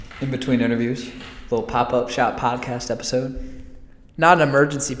In between interviews, little pop-up shop podcast episode. Not an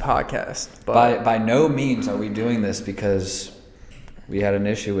emergency podcast, but By no means are we doing this because we had an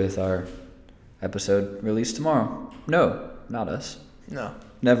issue with our episode released tomorrow. No, not us. no.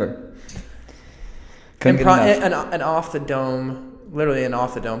 Never. Couldn't get enough. An off the dome, literally an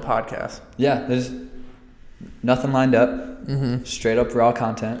off the dome podcast. Yeah, there's nothing lined up. Mm-hmm. Straight up raw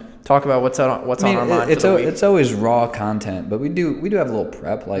content. Talk about what's on our mind. It's always raw content, but we do have a little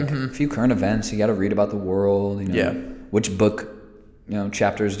prep, like a few current events. You got to read about the world. Yeah. Which book,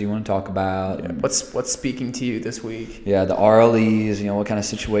 chapters do you want to talk about? Yeah. What's speaking to you this week? Yeah, the RLEs. What kind of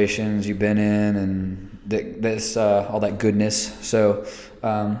situations you've been in, and this all that goodness. So,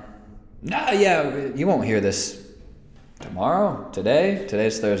 you won't hear this tomorrow.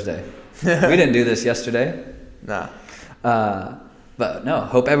 Today's Thursday. We didn't do this yesterday. Nah. But no,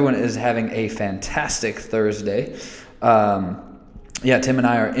 hope everyone is having a fantastic Thursday. Tim and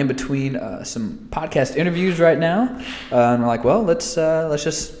I are in between some podcast interviews right now, and we're like, well, let's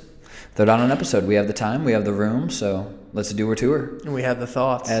just throw down an episode. We have the time, we have the room, so let's do our tour. And we have the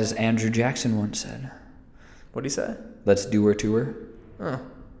thoughts. As Andrew Jackson once said. What'd he say? Let's do our tour. Oh.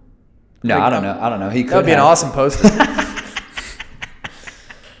 No, I don't know. He could. That'd be an awesome poster.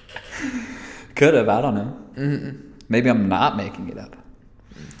 Could have. I don't know. Mm-mm. Maybe I'm not making it up.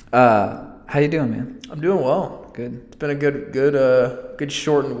 How you doing, man? I'm doing well. Good. It's been a good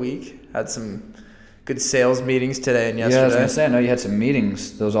shortened week. Had some good sales meetings today and yesterday. Yeah, I was gonna say. I know you had some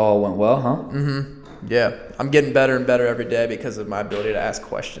meetings. Those all went well, huh? Mm-hmm. Yeah, I'm getting better and better every day because of my ability to ask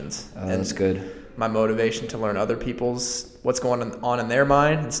questions. Oh, that's good. My motivation to learn other people's what's going on in their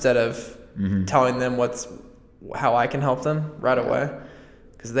mind instead of telling them how I can help them right away,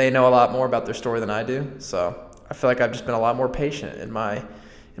 because they know a lot more about their story than I do. So I feel like I've just been a lot more patient in my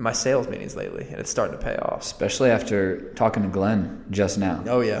sales meetings lately, and it's starting to pay off. Especially after talking to Glenn just now.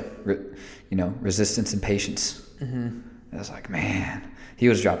 Oh yeah. Resistance and patience. Mm-hmm. I was like, man, he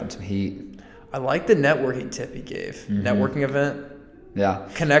was dropping some heat. I like the networking tip he gave. Networking event. Yeah.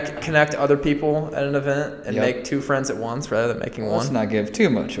 Connect other people at an event and make two friends at once rather than making one. Let's not give too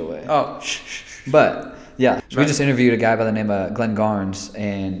much away. Oh, But yeah, so we just interviewed a guy by the name of Glenn Garnes,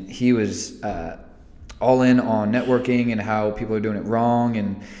 and he was all in on networking and how people are doing it wrong,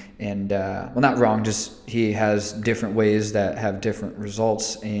 and not wrong, just he has different ways that have different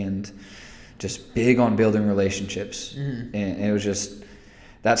results, and just big on building relationships. And it was just,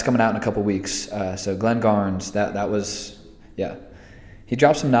 that's coming out in a couple weeks. So Glenn Garnes, that was, yeah. He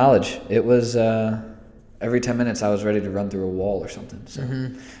dropped some knowledge. It was every 10 minutes I was ready to run through a wall or something. So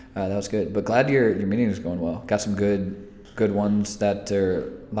that was good. But glad your meeting is going well. Got some good ones that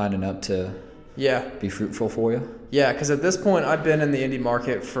are lining up to be fruitful for you. Yeah, because at this point I've been in the indie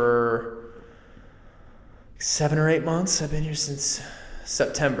market for 7 or 8 months. I've been here since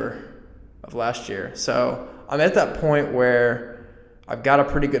September of last year. So I'm at that point where I've got a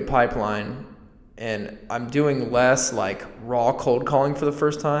pretty good pipeline, and I'm doing less like raw cold calling for the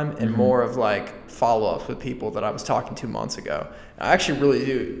first time and more of like follow-ups with people that I was talking to months ago. And I actually really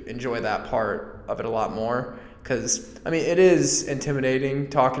do enjoy that part of it a lot more, because, it is intimidating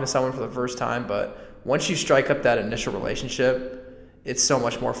talking to someone for the first time, but once you strike up that initial relationship, it's so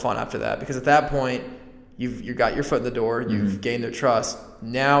much more fun after that, because at that point, you've got your foot in the door, you've gained their trust.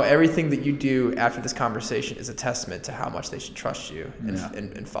 Now everything that you do after this conversation is a testament to how much they should trust you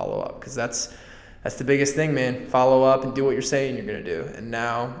and follow up, because that's the biggest thing, man. Follow up and do what you're saying you're going to do. And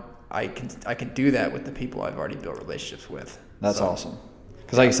now I can do that with the people I've already built relationships with. That's awesome.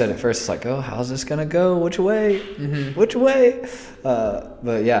 Because like you said, at first it's like, oh, how's this going to go? Which way? Which way?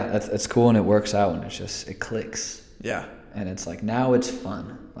 But yeah, it's cool, and it works out when it clicks. Yeah. And it's like, now it's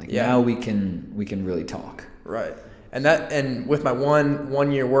fun. Now we can really talk. Right. And with my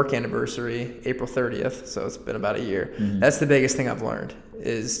one year work anniversary, April 30th, so it's been about a year. That's the biggest thing I've learned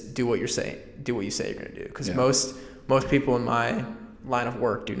is do what you say you're going to do. Because most people in my line of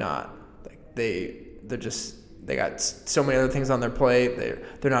work do not. They got so many other things on their plate.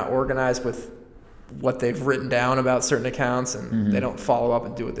 They're not organized with what they've written down about certain accounts, and they don't follow up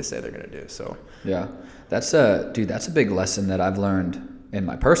and do what they say they're going to do. So yeah, that's a big lesson that I've learned in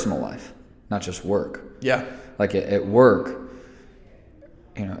my personal life, not just work. Yeah. Like at work,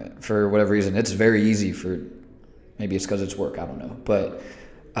 for whatever reason, it's very easy maybe it's because it's work, I don't know. But,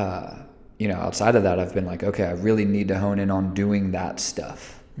 outside of that, I've been like, okay, I really need to hone in on doing that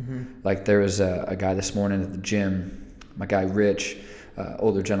stuff. Like there was a guy this morning at the gym, my guy Rich,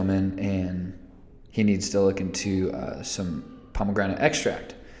 older gentleman, and he needs to look into some pomegranate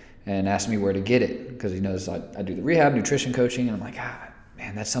extract and asked me where to get it, because he knows I do the rehab nutrition coaching, and I'm like,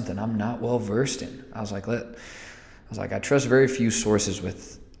 man, that's something I'm not well versed in. I was like, I trust very few sources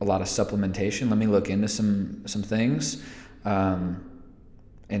with a lot of supplementation. Let me look into some things,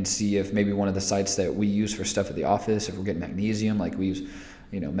 and see if maybe one of the sites that we use for stuff at the office, if we're getting magnesium, like we use,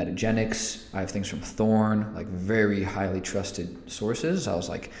 Metagenics. I have things from Thorne, like very highly trusted sources. I was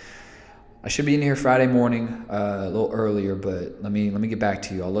like, I should be in here Friday morning, a little earlier, but let me get back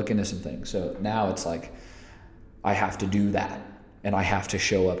to you. I'll look into some things. So now it's like I have to do that, and I have to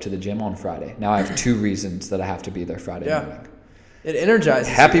show up to the gym on Friday. Now I have 2 reasons that I have to be there Friday morning. It energizes.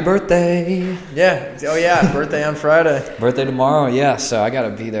 Happy birthday! Yeah. Oh yeah, birthday on Friday. Birthday tomorrow. Yeah. So I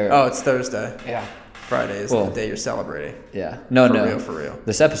gotta be there. Oh, it's Thursday. Yeah. Friday is the day you're celebrating. Yeah. No. For real.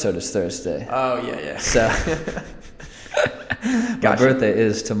 This episode is Thursday. Oh yeah. So my birthday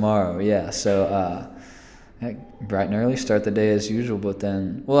is tomorrow. Yeah. So bright and early, start the day as usual, but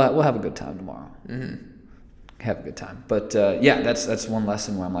then we'll have a good time tomorrow. Mm-hmm. Have a good time. But that's one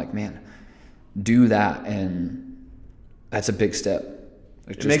lesson where I'm like, man, do that, and that's a big step.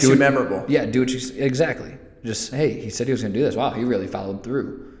 It makes you memorable. Yeah, do what you exactly. Just, hey, he said he was going to do this. Wow, he really followed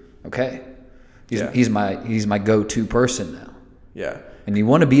through. Okay, he's my go-to person now. Yeah, and you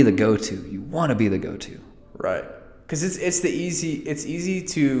want to be the go-to. You want to be the go-to. Right, because it's easy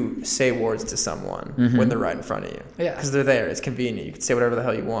to say words to someone when they're right in front of you. Yeah, because they're there. It's convenient. You can say whatever the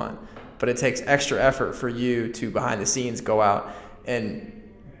hell you want, but it takes extra effort for you to behind the scenes go out and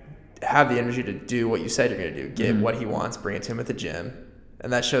have the energy to do what you said you're going to do, get what he wants, bring it to him at the gym.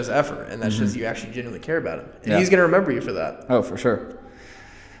 And that shows effort, and that shows you actually genuinely care about him. And he's going to remember you for that. Oh, for sure.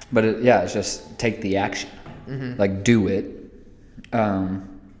 But it's just take the action. Like, do it. And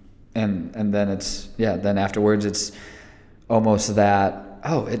then then afterwards it's almost that,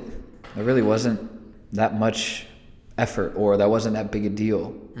 it really wasn't that much effort, or that wasn't that big a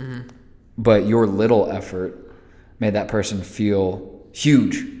deal. But your little effort made that person feel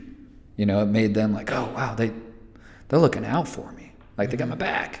huge. It made them like, oh, wow, they're looking out for me. Like, they got my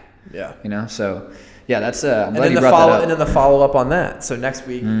back. Yeah. So, that's I'm glad you brought that up. And then the follow-up on that. So next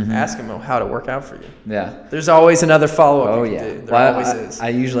week, ask him how to work out for you. Yeah. There's always another follow-up you can do. There always is. I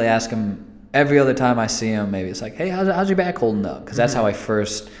usually ask him every other time I see him. Maybe it's like, hey, how's your back holding up? Because that's how I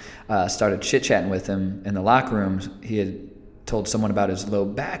first started chit-chatting with him in the locker rooms. He had told someone about his low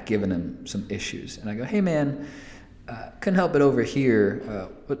back giving him some issues. And I go, hey, man, couldn't help it over here.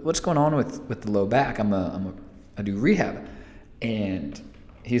 What's going on with the low back? I do rehab. And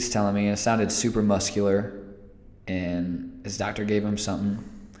he's telling me, and it sounded super muscular, and his doctor gave him something.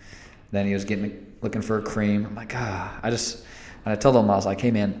 Then he was looking for a cream. I'm like, and I told him, I was like, hey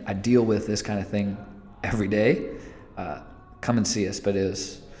man, I deal with this kind of thing every day. Come and see us. But it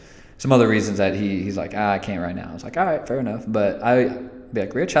was some other reasons that he's like, I can't right now. I was like, all right, fair enough. But I'd be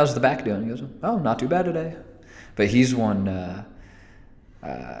like, Rich, how's the back doing? He goes, oh, not too bad today. But he's one,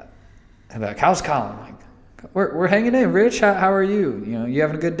 I'm like, how's Colin? I'm like, we're hanging in. Rich, how are you? You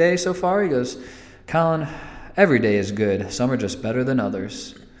having a good day so far? He goes, Colin, every day is good. Some are just better than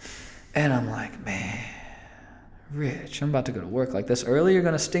others. And I'm like, man, Rich, I'm about to go to work like this early. You're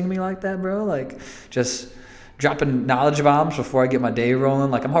going to sting me like that, bro? Like, just dropping knowledge bombs before I get my day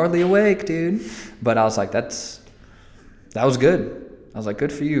rolling. Like, I'm hardly awake, dude. But I was like, that was good. I was like,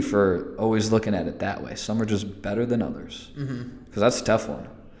 good for you for always looking at it that way. Some are just better than others. Because that's a tough one.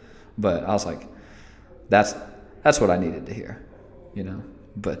 But I was like, that's what I needed to hear,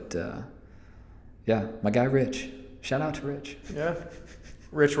 But, my guy Rich. Shout out to Rich. Yeah.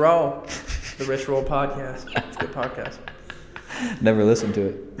 Rich Roll. The Rich Roll podcast. It's a good podcast. Never listened to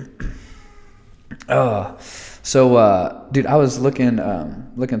it. So, dude, I was looking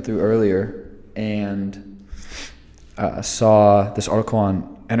through earlier and saw this article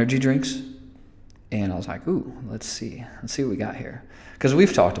on energy drinks. And I was like, ooh, let's see what we got here. Because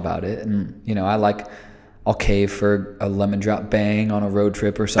we've talked about it, and, I'll cave for a lemon drop bang on a road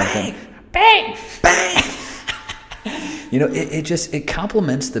trip or something. Bang! Bang! It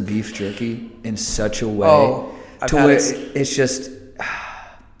complements the beef jerky in such a way to where it's just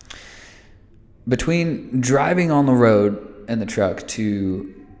between driving on the road in the truck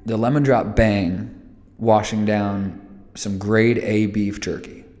to the lemon drop bang, washing down some grade A beef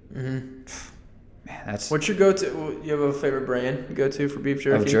jerky. Man, that's what's your go-to? You have a favorite brand you go to for beef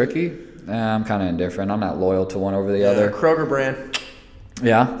jerky? Of jerky? I'm kind of indifferent. I'm not loyal to one over the other. Kroger brand.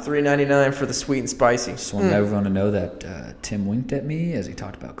 Yeah. $3.99 for the sweet and spicy. Just want everyone to know that Tim winked at me as he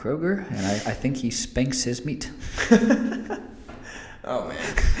talked about Kroger, and I think he spanks his meat. Oh,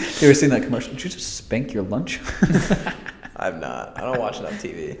 man. You ever seen that commercial? Did you just spank your lunch? I've not. I don't watch enough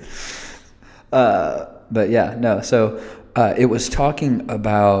TV. But yeah, no. So it was talking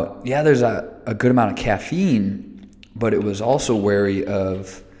about, there's a good amount of caffeine, but it was also wary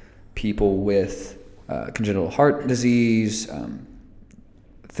of people with congenital heart disease,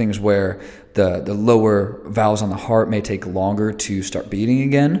 things where the lower valves on the heart may take longer to start beating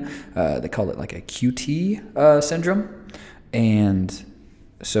again. They call it like a QT syndrome. And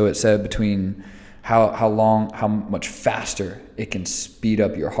so it said between how much faster it can speed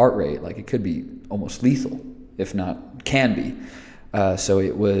up your heart rate, like it could be almost lethal, if not can be. So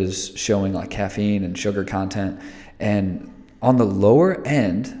it was showing like caffeine and sugar content. And on the lower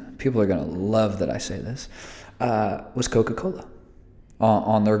end, people are going to love that I say this, was Coca-Cola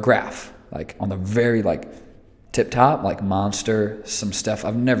on their graph, like on the very like tip top, like Monster, some stuff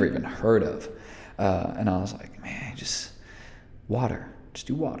I've never even heard of. And I was like, man, just water, just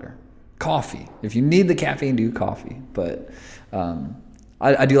do water. Coffee. If you need the caffeine, do coffee. But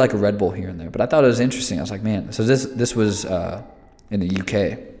I do like a Red Bull here and there. But I thought it was interesting. I was like, man, so this was in the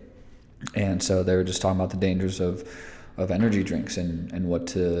UK. And so they were just talking about the dangers of energy drinks and what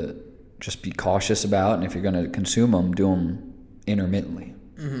to just be cautious about. And if you're going to consume them, do them intermittently.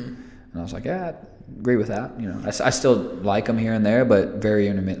 And I was like, yeah, I agree with that. You know, I still like them here and there, but very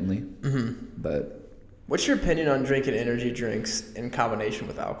intermittently. But what's your opinion on drinking energy drinks in combination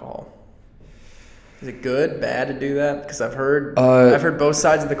with alcohol? Is it good, bad to do that? Because I've heard both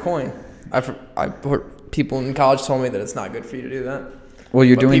sides of the coin. I've heard people in college told me that it's not good for you to do that. Well,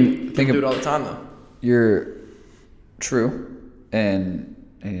 you're but doing. People do it all the time, though. You're true, and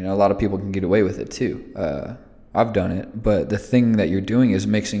you know a lot of people can get away with it too. I've done it, but the thing that you're doing is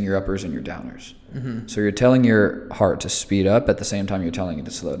mixing your uppers and your downers. So you're telling your heart to speed up at the same time you're telling it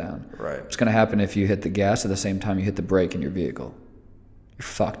to slow down. Right. What's going to happen if you hit the gas at the same time you hit the brake in your vehicle? You're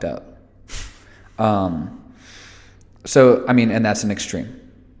fucked up. So, I mean, and that's an extreme.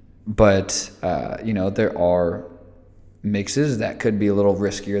 But, you know, there are mixes that could be a little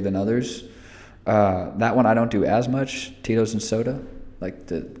riskier than others. That one I don't do as much, Tito's and soda, like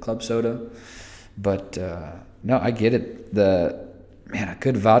the club soda. But, no, I get it. A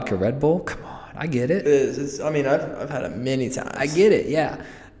good vodka Red Bull, come on, I get it. It is. I mean, I've had it many times. I get it, yeah.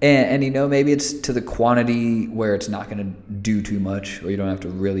 And you know, maybe it's to the quantity where it's not going to do too much or you don't have to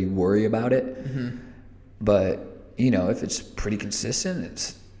really worry about it. But, you know, if it's pretty consistent,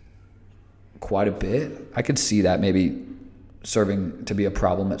 it's quite a bit. I could see that maybe serving to be a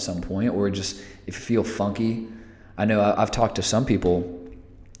problem at some point, or just if you feel funky. I know I've talked to some people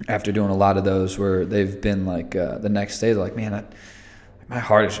after doing a lot of those where they've been like the next day, they're like, man, my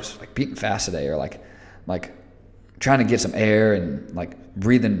heart is just like beating fast today, or like trying to get some air and like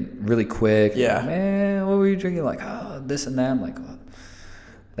breathing really quick. Yeah. Like, man, what were you drinking? Like, oh, this and that. I'm like, well,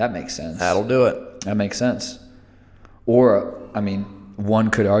 that makes sense. That'll do it. That makes sense. Or, I mean, one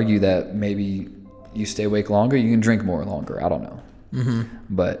could argue that maybe you stay awake longer, you can drink more longer. I don't know.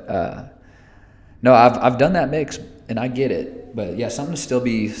 But no, I've done that mix and I get it. But yeah, something to still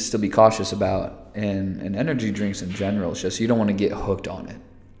be cautious about. And energy drinks in general, it's just you don't want to get hooked on it.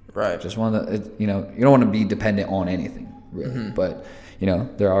 Right. Just you don't want to be dependent on anything really. But you know,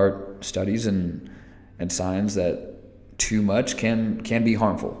 there are studies and signs that too much can be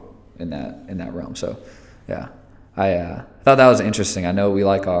harmful in that realm. So yeah, I thought that was interesting. I know we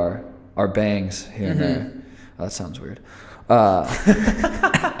like our bangs here and there. Oh, that sounds weird.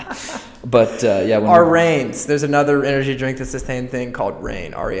 But yeah, our Reigns. There's another energy drink that's the same thing called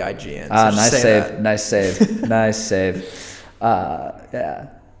Reign, REIGN. So nice save. Yeah,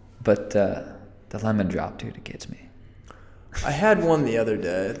 but the lemon drop, dude, it gets me. I had one the other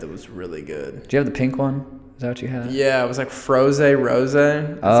day that was really good. Do you have the pink one? Is that what you had? Yeah, it was like Froze Rose.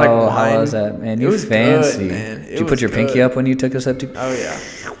 It's like wine. How was that, man? You fancy. Good, man. Did you put your pinky up when you took a sip too? Oh yeah,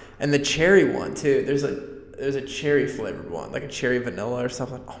 and the cherry one too. There's a cherry flavored one, like a cherry vanilla or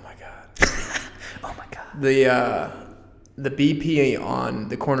something. Oh my god. Oh my god. The BP on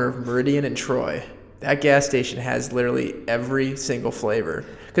the corner of Meridian and Troy, that gas station has literally every single flavor.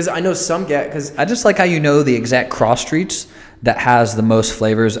 Because I know some because I just like how you know the exact cross streets that has the most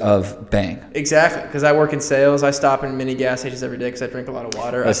flavors of Bang. Exactly, because I work in sales. I stop in many gas stations every day because I drink a lot of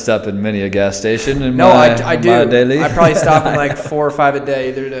water. I stop in many a gas station in I do. My daily. I probably stop in like 4 or 5 a day,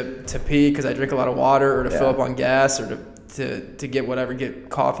 either to pee because I drink a lot of water, or to fill up on gas, or to get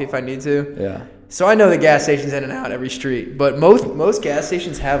coffee if I need to. Yeah. So I know the gas stations in and out every street, but most gas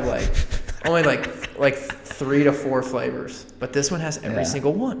stations have only like 3 to 4 flavors, but this one has every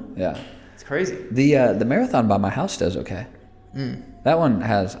single one. Yeah. It's crazy. The Marathon by my house does okay. That one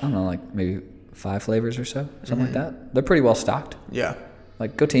has, I don't know, like maybe 5 flavors or so, something like that. They're pretty well stocked. Yeah.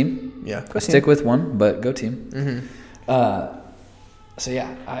 Like, go team. Yeah. I stick with one, but go team. So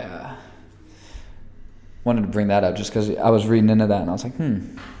yeah, I wanted to bring that up just because I was reading into that and I was like,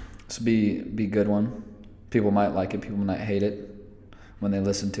 this would be a good one. People might like it, people might hate it when they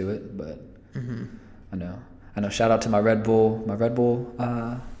listen to it, but I know. I know. Shout out to my Red Bull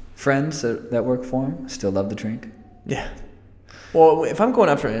friends that work for him. Still love the drink. Yeah. Well, if I'm going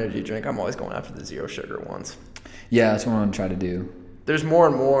after an energy drink, I'm always going after the zero sugar ones. Yeah, that's what I'm gonna try to do. There's more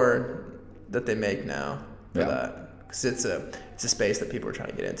and more that they make now for Yeah. that, because it's a space that people are trying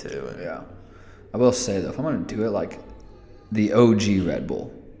to get into. And Yeah. I will say though, if I'm gonna do it, like the OG Red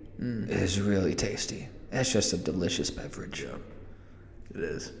Bull is really tasty. It's just a delicious beverage. Yeah, it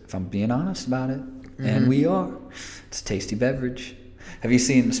is. If I'm being honest about it, and we are, it's a tasty beverage. Have you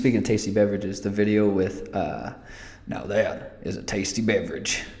seen, speaking of tasty beverages, the video with, now that is a tasty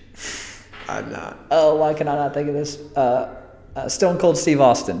beverage. I'm not. Oh, why can I not think of this? Stone Cold Steve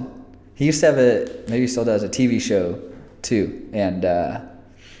Austin. He used to have maybe he still does, a TV show too. And,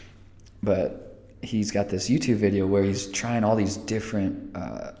 but he's got this YouTube video where he's trying all these different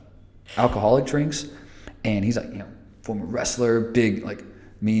alcoholic drinks. And he's like, former wrestler, big, like,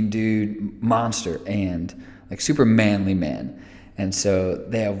 mean dude, monster, and like super manly man. And so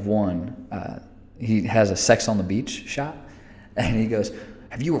they have one, he has a sex on the beach shot, and he goes,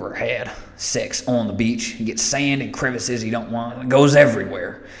 have you ever had sex on the beach? You get sand and crevices you don't want, it goes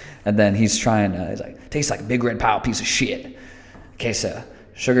everywhere. And then he's trying, he's like, tastes like a big red pile piece of shit. Case of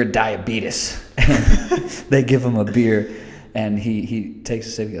sugar diabetes. They give him a beer, and he takes a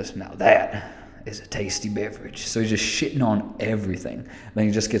sip, he goes, now that is a tasty beverage. So he's just shitting on everything. Then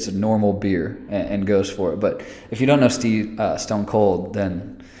he just gets a normal beer and goes for it. But if you don't know Stone Cold,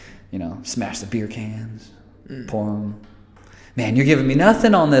 then, smash the beer cans, pour them. Man, you're giving me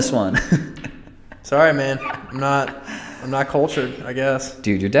nothing on this one. Sorry, man. I'm not cultured, I guess.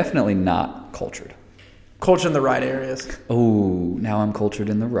 Dude, you're definitely not cultured. Cultured in the right areas. Oh, now I'm cultured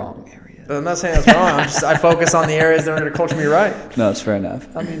in the wrong area. But I'm not saying that's wrong. I focus on the areas that are going to culture me right. No, it's fair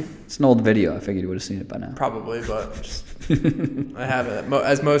enough. I mean, it's an old video. I figured you would have seen it by now. Probably, but just, I haven't.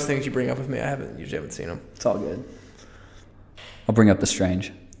 As most things you bring up with me, I usually haven't seen them. It's all good. I'll bring up the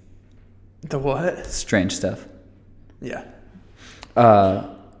strange. The what? Strange stuff. Yeah.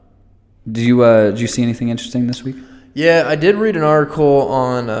 Did you see anything interesting this week? Yeah, I did read an article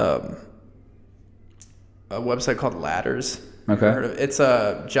on a website called Ladders. Okay. Heard of it? It's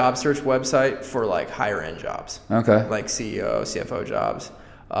a job search website for like higher end jobs. Okay. Like CEO, CFO jobs.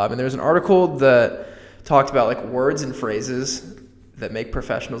 And there's an article that talked about like words and phrases that make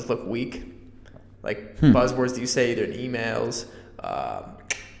professionals look weak. Like buzzwords that you say either in emails,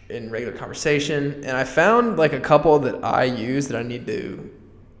 in regular conversation. And I found like a couple that I use that I need to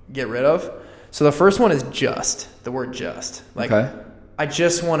get rid of. So the first one is just, the word just. Like, okay. I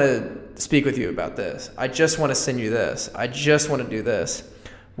just want to speak with you about this. I just want to send you this. I just want to do this,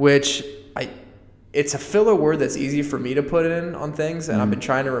 which it's a filler word that's easy for me to put in on things, and I've been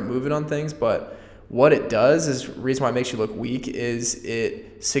trying to remove it on things, but what it does is, the reason why it makes you look weak is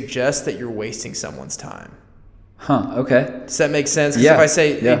it suggests that you're wasting someone's time. Huh, okay. Does that make sense? Because Yeah. if I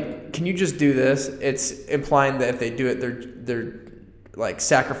say, Yeah. hey, can you just do this? It's implying that if they do it, they're like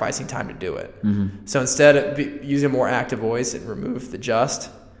sacrificing time to do it. So instead of use a more active voice and remove the just.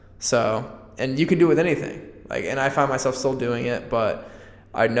 So, and you can do it with anything. Like, and I find myself still doing it, but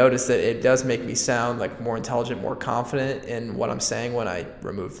I noticed that it does make me sound like more intelligent, more confident in what I'm saying when I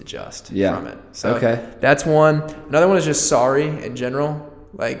remove the just from it. So okay. That's one. Another one is just sorry in general.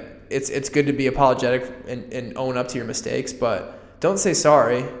 Like, it's good to be apologetic and own up to your mistakes, but don't say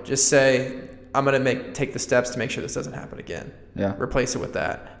sorry. Just say, I'm going to take the steps to make sure this doesn't happen again. Yeah. Replace it with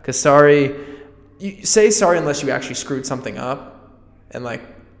that. Because sorry, you say sorry unless you actually screwed something up, and like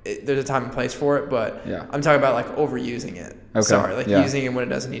there's a time and place for it. But Yeah. I'm talking about like overusing it. Okay. Sorry, like Yeah. using it when it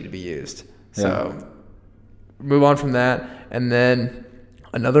doesn't need to be used. So move on from that. And then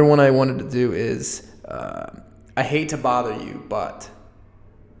another one I wanted to do is I hate to bother you, but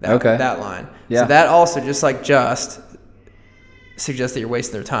that line. Yeah. So that also, just like just, suggests that you're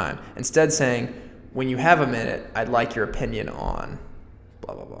wasting their time. Instead saying, when you have a minute, I'd like your opinion on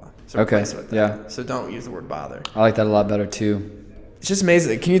blah, blah, blah. So Okay, replace it with that. yeah. So don't use the word bother. I like that a lot better too. It's just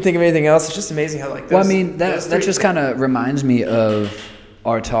amazing. Can you think of anything else? It's just amazing how like Well, I mean, that just kind of reminds me of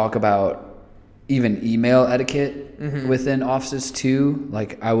our talk about even email etiquette within offices too.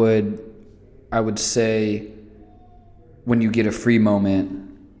 Like I would say, when you get a free moment,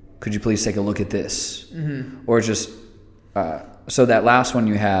 could you please take a look at this? Or just, so that last one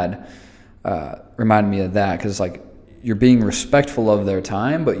you had reminded me of that, because like you're being respectful of their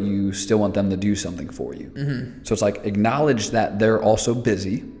time, but you still want them to do something for you. So it's like, acknowledge that they're also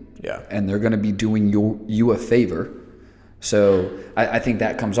busy. Yeah. And they're going to be doing you a favor. So I think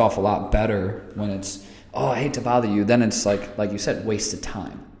that comes off a lot better when it's, oh, I hate to bother you. Then it's like you said, wasted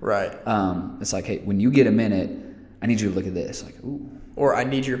time. Right. It's like, hey, when you get a minute, I need you to look at this. Like, ooh, or I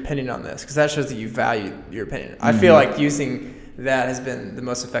need your opinion on this, because that shows that you value your opinion. I feel like using that has been the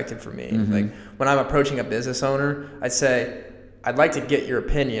most effective for me. Like when I'm approaching a business owner, I'd say, I'd like to get your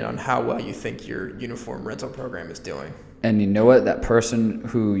opinion on how well you think your uniform rental program is doing. And you know what? That person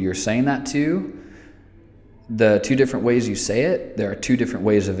who you're saying that to, the two different ways you say it, there are two different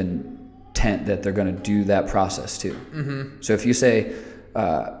ways of intent that they're going to do that process too. So if you say,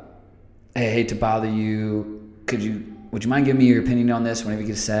 hey, I hate to bother you, would you mind giving me your opinion on this whenever you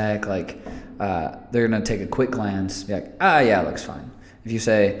get a sec? Like, they're going to take a quick glance, be like, yeah, it looks fine. If you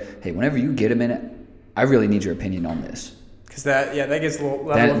say, hey, whenever you get a minute, I really need your opinion on this. Because that gives a little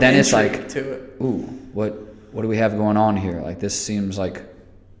level of then it's like, to it. Ooh, what do we have going on here? Like, this seems like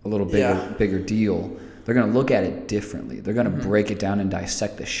a little bigger deal. They're going to look at it differently. They're going to break it down and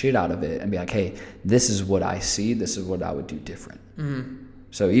dissect the shit out of it and be like, hey, this is what I see. This is what I would do different.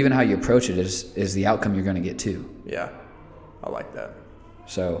 So even how you approach it is the outcome you're going to get too. Yeah, I like that.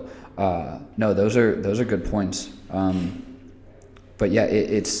 So no, those are good points. But yeah,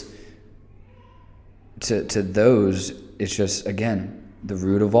 it's to those. It's just, again, the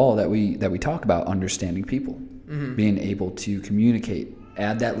root of all that we talk about: understanding people, being able to communicate.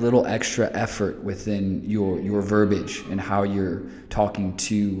 Add that little extra effort within your verbiage and how you're talking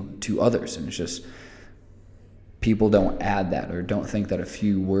to others. And it's just, people don't add that or don't think that a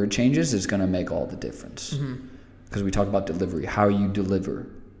few word changes is going to make all the difference. Because we talk about delivery. How you deliver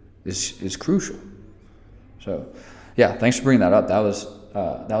is crucial. So, yeah, thanks for bringing that up. That was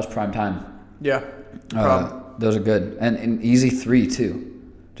prime time. Yeah, no problem. Those are good, and an easy 3 too.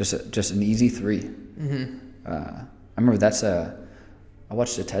 Just an easy 3. I remember I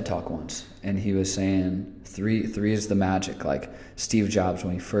watched a TED Talk once, and he was saying 3 is the magic. Like Steve Jobs,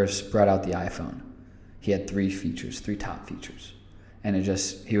 when he first brought out the iPhone, he had 3 top features. And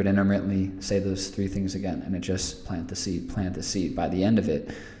he would intermittently say those 3 things again, and it just plant the seed. By the end of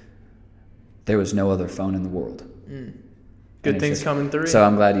it, there was no other phone in the world. Good things coming through. So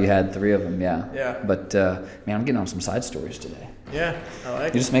I'm glad you had 3 of them, yeah. Yeah. But, man, I'm getting on some side stories today. Yeah, I like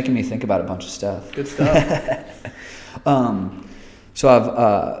it. You're just making me think about a bunch of stuff. Good stuff. So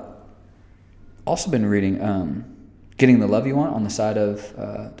I've also been reading Getting the Love You Want on the side of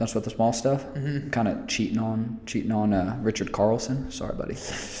Don't Sweat the Small Stuff. Kind of cheating on Richard Carlson. Sorry, buddy.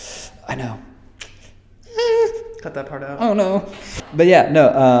 I know. Cut that part out. Oh no. But yeah,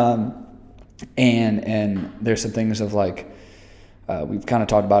 no. And there's some things of like we've kind of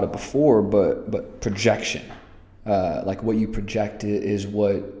talked about it before, but projection. Like what you project is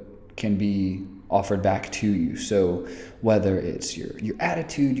what can be offered back to you. So whether it's your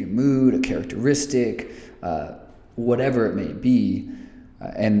attitude, your mood, a characteristic, whatever it may be,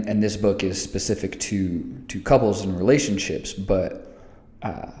 and this book is specific to couples and relationships, but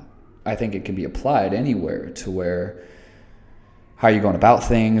I think it can be applied anywhere to where how you're going about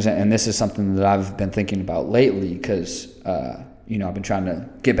things. And this is something that I've been thinking about lately because, I've been trying to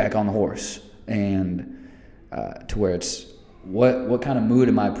get back on the horse and to where it's what kind of mood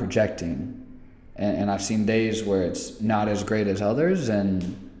am I projecting? And I've seen days where it's not as great as others,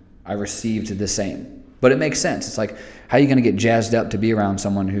 and I received the same. But it makes sense. It's like, how are you going to get jazzed up to be around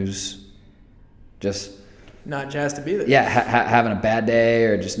someone who's just not jazzed to be there? Yeah, having a bad day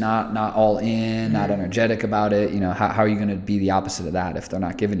or just not all in, not energetic about it. How are you going to be the opposite of that if they're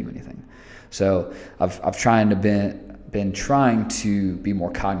not giving you anything? So I've been trying to be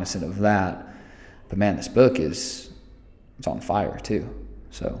more cognizant of that. But man, this book it's on fire too.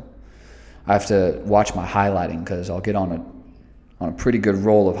 So I have to watch my highlighting because I'll get on a pretty good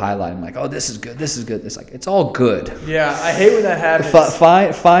roll of highlighting. I'm like, oh, this is good. It's like, it's all good. Yeah, I hate when that happens.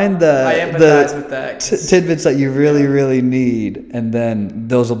 Find I empathize with that. Tidbits that you really, really need, and then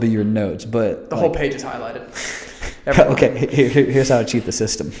those will be your notes. But the whole page is highlighted. Okay, here's how I cheat the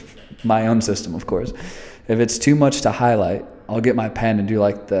system. My own system, of course. If it's too much to highlight, I'll get my pen and do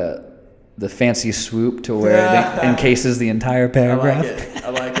like the fancy swoop to where it encases the entire paragraph. I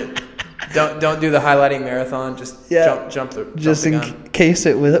like it. Don't do the highlighting marathon. Just jump the just gun. Encase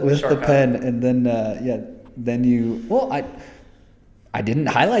it with the pen, and then then you. Well, I didn't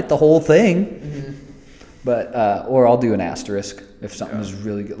highlight the whole thing, but or I'll do an asterisk if something is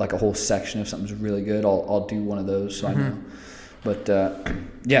really good, like a whole section. If something's really good, I'll do one of those so I know. But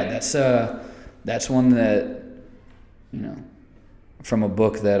that's one that from a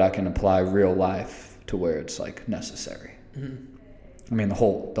book that I can apply real life to where it's like necessary. I mean, the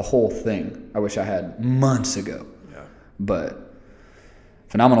whole thing, I wish I had months ago. Yeah. But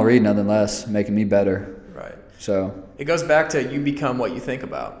phenomenal read, nonetheless, making me better. Right. So it goes back to you become what you think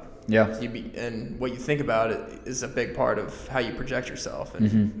about. Yeah. And what you think about it is a big part of how you project yourself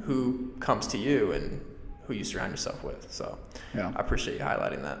and who comes to you and who you surround yourself with. So Yeah. I appreciate you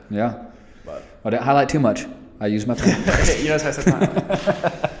highlighting that. Yeah. But I didn't highlight too much. I use my phone. you notice I said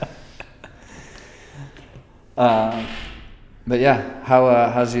time. But yeah,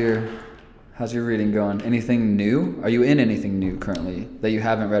 how's your reading going? Anything new? Are you in anything new currently that you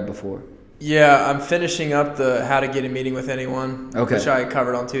haven't read before? Yeah, I'm finishing up the How to Get a Meeting with Anyone, Okay. which I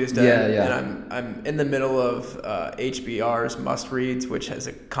covered on Tuesday. Yeah. And I'm in the middle of HBR's Must Reads, which has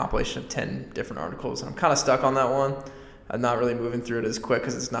a compilation of 10 different articles. And I'm kind of stuck on that one. I'm not really moving through it as quick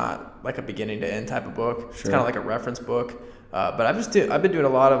because it's not like a beginning to end type of book. It's kind of like a reference book. But I've been doing a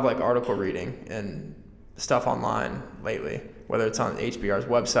lot of like article reading and stuff online lately, whether it's on HBR's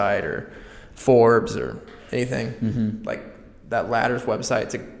website or Forbes or anything like that. Ladder's website.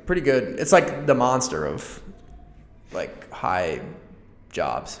 It's a pretty good. It's like the monster of like high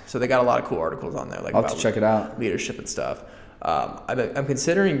jobs. So they got a lot of cool articles on there, like I'll have to check it out. Leadership and stuff. I'm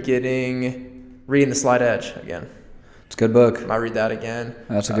considering reading The Slight Edge again. It's a good book. I might read that again.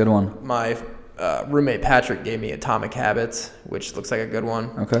 That's a good one. My roommate Patrick gave me Atomic Habits, which looks like a good one.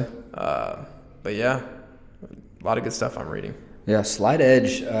 Okay. But yeah, a lot of good stuff I'm reading. Yeah, Slight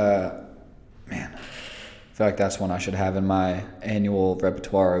Edge. Man, I feel like that's one I should have in my annual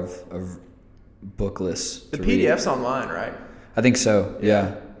repertoire of book lists. The PDF's online, right? I think so.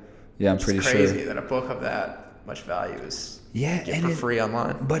 Yeah, I'm pretty it's sure. crazy that a book of that much value is for free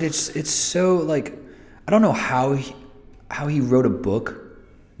online. But it's so like I don't know how he wrote a book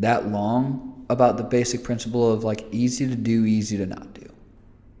that long about the basic principle of like easy to do, easy to not do.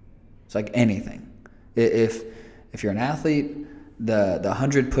 It's like anything. If you're an athlete, the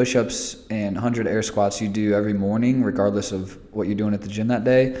 100 push-ups and 100 air squats you do every morning, regardless of what you're doing at the gym that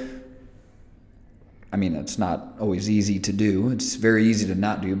day, I mean, it's not always easy to do. It's very easy to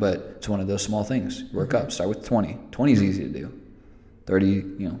not do, but it's one of those small things. Work up. Start with 20. 20 is easy to do.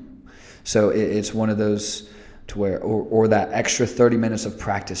 30, So it's one of those to where, or that extra 30 minutes of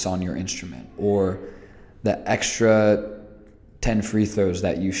practice on your instrument, or the extra 10 free throws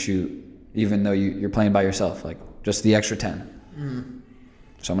that you shoot, even though you're playing by yourself, like just the extra 10.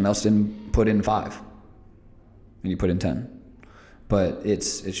 Someone else didn't put in 5, and you put in 10. But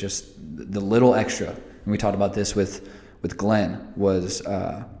it's just the little extra. And we talked about this with Glenn, was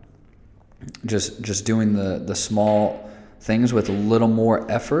just doing the small things with a little more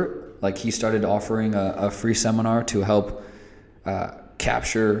effort. Like he started offering a free seminar to help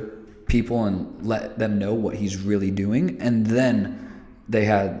capture people and let them know what he's really doing. And then they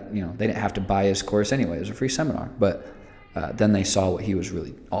had, they didn't have to buy his course anyway. It was a free seminar. But then they saw what he was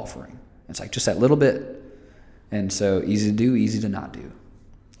really offering. It's like just that little bit. And so easy to do, easy to not do.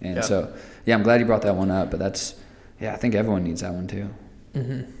 And so, I'm glad you brought that one up. But I think everyone needs that one too.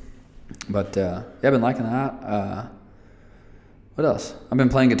 But I've been liking that. What else? I've been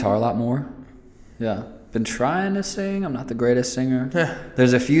playing guitar a lot more. Yeah. Been trying to sing. I'm not the greatest singer.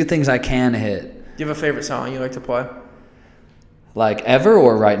 There's a few things I can hit. Do you have a favorite song you like to play? Like ever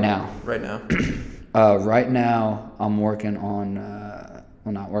or right now? Right now. Right now, I'm working on,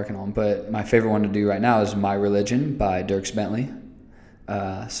 not working on, but my favorite one to do right now is My Religion by Dierks Bentley.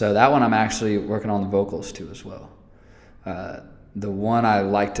 So that one I'm actually working on the vocals to as well. The one I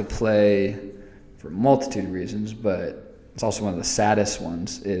like to play for a multitude of reasons, but it's also one of the saddest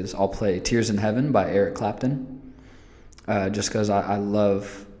ones, is I'll play Tears in Heaven by Eric Clapton, just because I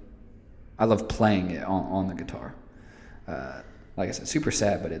love playing it on the guitar. Like I said, super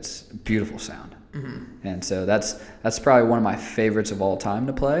sad, but it's a beautiful sound. And so that's probably one of my favorites of all time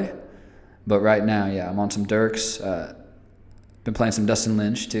to play. But right now, I'm on some Dierks. Been playing some Dustin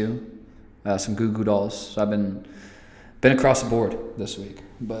Lynch too, some Goo Goo Dolls. So I've been across the board this week.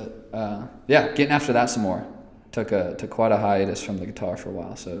 But getting after that some more. Took quite a hiatus from the guitar for a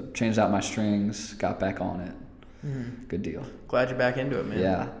while, so changed out my strings, got back on it. Good deal. Glad you're back into it,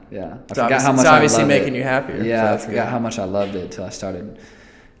 man. Yeah. It's obviously making you happier. Yeah, so I forgot how much I loved it until I started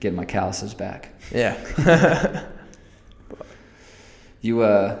getting my calluses back. Yeah. You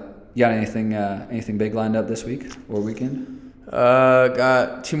got anything big lined up this week or weekend?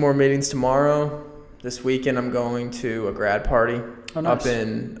 Got 2 more meetings tomorrow. This weekend I'm going to a grad party up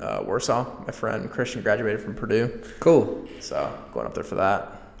in Warsaw. My friend Christian graduated from Purdue. Cool. So going up there for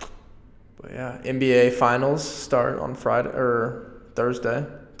that. But NBA finals start on Friday or Thursday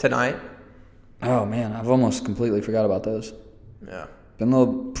tonight. Oh man, I've almost completely forgot about those. Yeah. Been a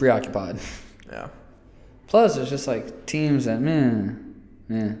little preoccupied. Yeah. Plus, it's just like teams that, I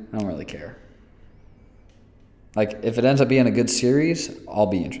don't really care. Like, if it ends up being a good series, I'll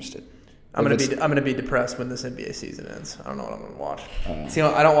be interested. I'm gonna be depressed when this NBA season ends. I don't know what I'm gonna watch. See,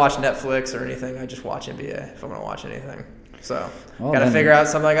 I don't watch Netflix or anything. I just watch NBA if I'm gonna watch anything. So Well, got to then- figure out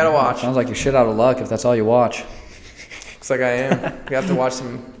something I got to watch. Sounds like you're shit out of luck if that's all you watch. Looks like I am. We have to watch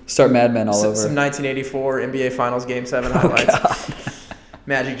some Start Mad Men all over. some 1984 NBA Finals Game 7 highlights.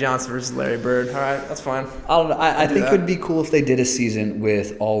 Magic Johnson versus Larry Bird. All right, that's fine. I don't know. I do think that. it would be cool if they did a season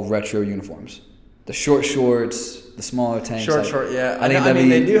with all retro uniforms. The short shorts, the smaller tanks. Short, like, yeah. I think I mean,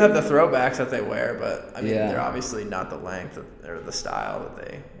 that'd they be- do have the throwbacks that they wear, but I mean, Yeah. they're obviously not the length or the style that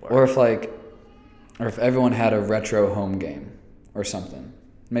they wear. Or if everyone had a retro home game or something.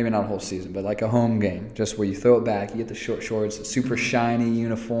 Maybe not a whole season, but like a home game, just where you throw it back, you get the short shorts, a super shiny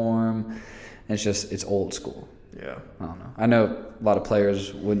uniform. And it's old school. Yeah. I don't know. I know a lot of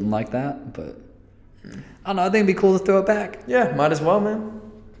players wouldn't like that, but I don't know. I think it'd be cool to throw it back. Yeah, might as well, man.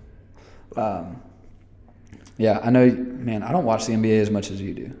 Yeah, I know, man, I don't watch the NBA as much as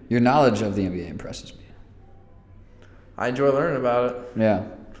you do. Your knowledge of the NBA impresses me. I enjoy learning about it. Yeah.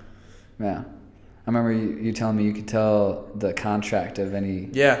 Yeah. I remember you telling me you could tell the contract of any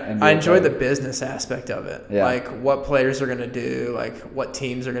Yeah, NBA I enjoy the player. business aspect of it. Yeah. Like what players are going to do, like what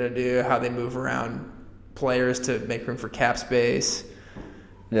teams are going to do, how they move around players to make room for cap space,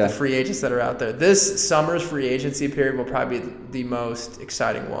 Yeah. the free agents that are out there. This summer's free agency period will probably be the most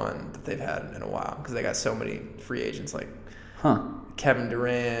exciting one that they've had in a while because they got so many free agents like Huh. Kevin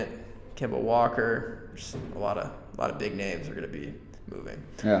Durant, Kemba Walker. There's a lot of big names are going to be moving.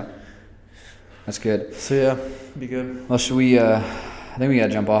 Yeah. That's good. So yeah, be good. Well, should we, I think we got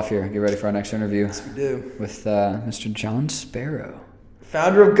to jump off here. Get ready for our next interview We do. with Mr. John Sparrow.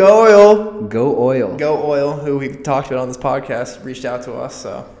 Founder of Go Oil. Go Oil. Go Oil, who we've talked about on this podcast, reached out to us,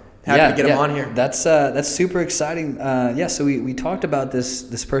 so happy to get him on here. That's super exciting. So we talked about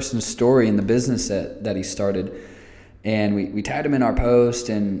this person's story and the business that he started, and we tagged him in our post,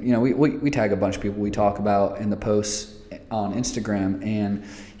 and we tag a bunch of people we talk about in the posts on Instagram, and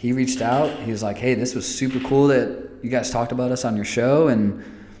he reached out. He was like, "Hey, this was super cool that you guys talked about us on your show," and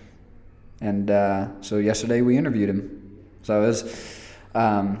so yesterday we interviewed him. So it was,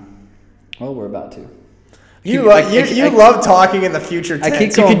 we're about to. You I love talking in the future tense. keep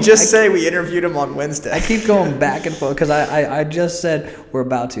You going- can just say we interviewed him on Wednesday. I keep going back and forth because I just said we're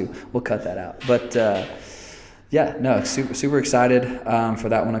about to. We'll cut that out. But super excited for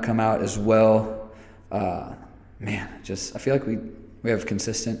that one to come out as well. I feel like we have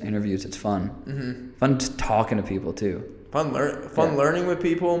consistent interviews. It's fun. Mm-hmm. Fun just talking to people too. Fun learning with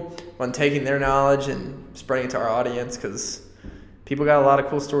people, fun taking their knowledge and spreading it to our audience because people got a lot of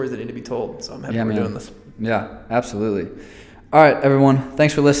cool stories that need to be told. So I'm happy we're doing this. Yeah, absolutely. All right, everyone.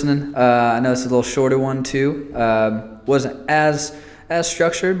 Thanks for listening. I know it's a little shorter one too. Wasn't as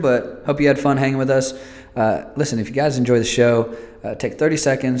structured, but hope you had fun hanging with us. Listen, if you guys enjoy the show, take 30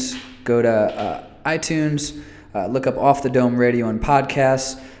 seconds, go to iTunes, look up Off the Dome Radio and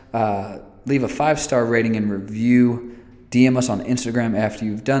Podcasts, leave a 5-star rating and review, DM us on Instagram after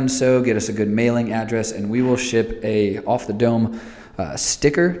you've done so, get us a good mailing address, and we will ship a Off the Dome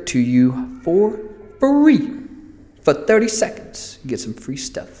sticker to you for free. For 30 seconds, you get some free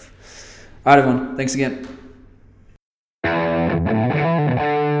stuff. All right, everyone. Thanks again.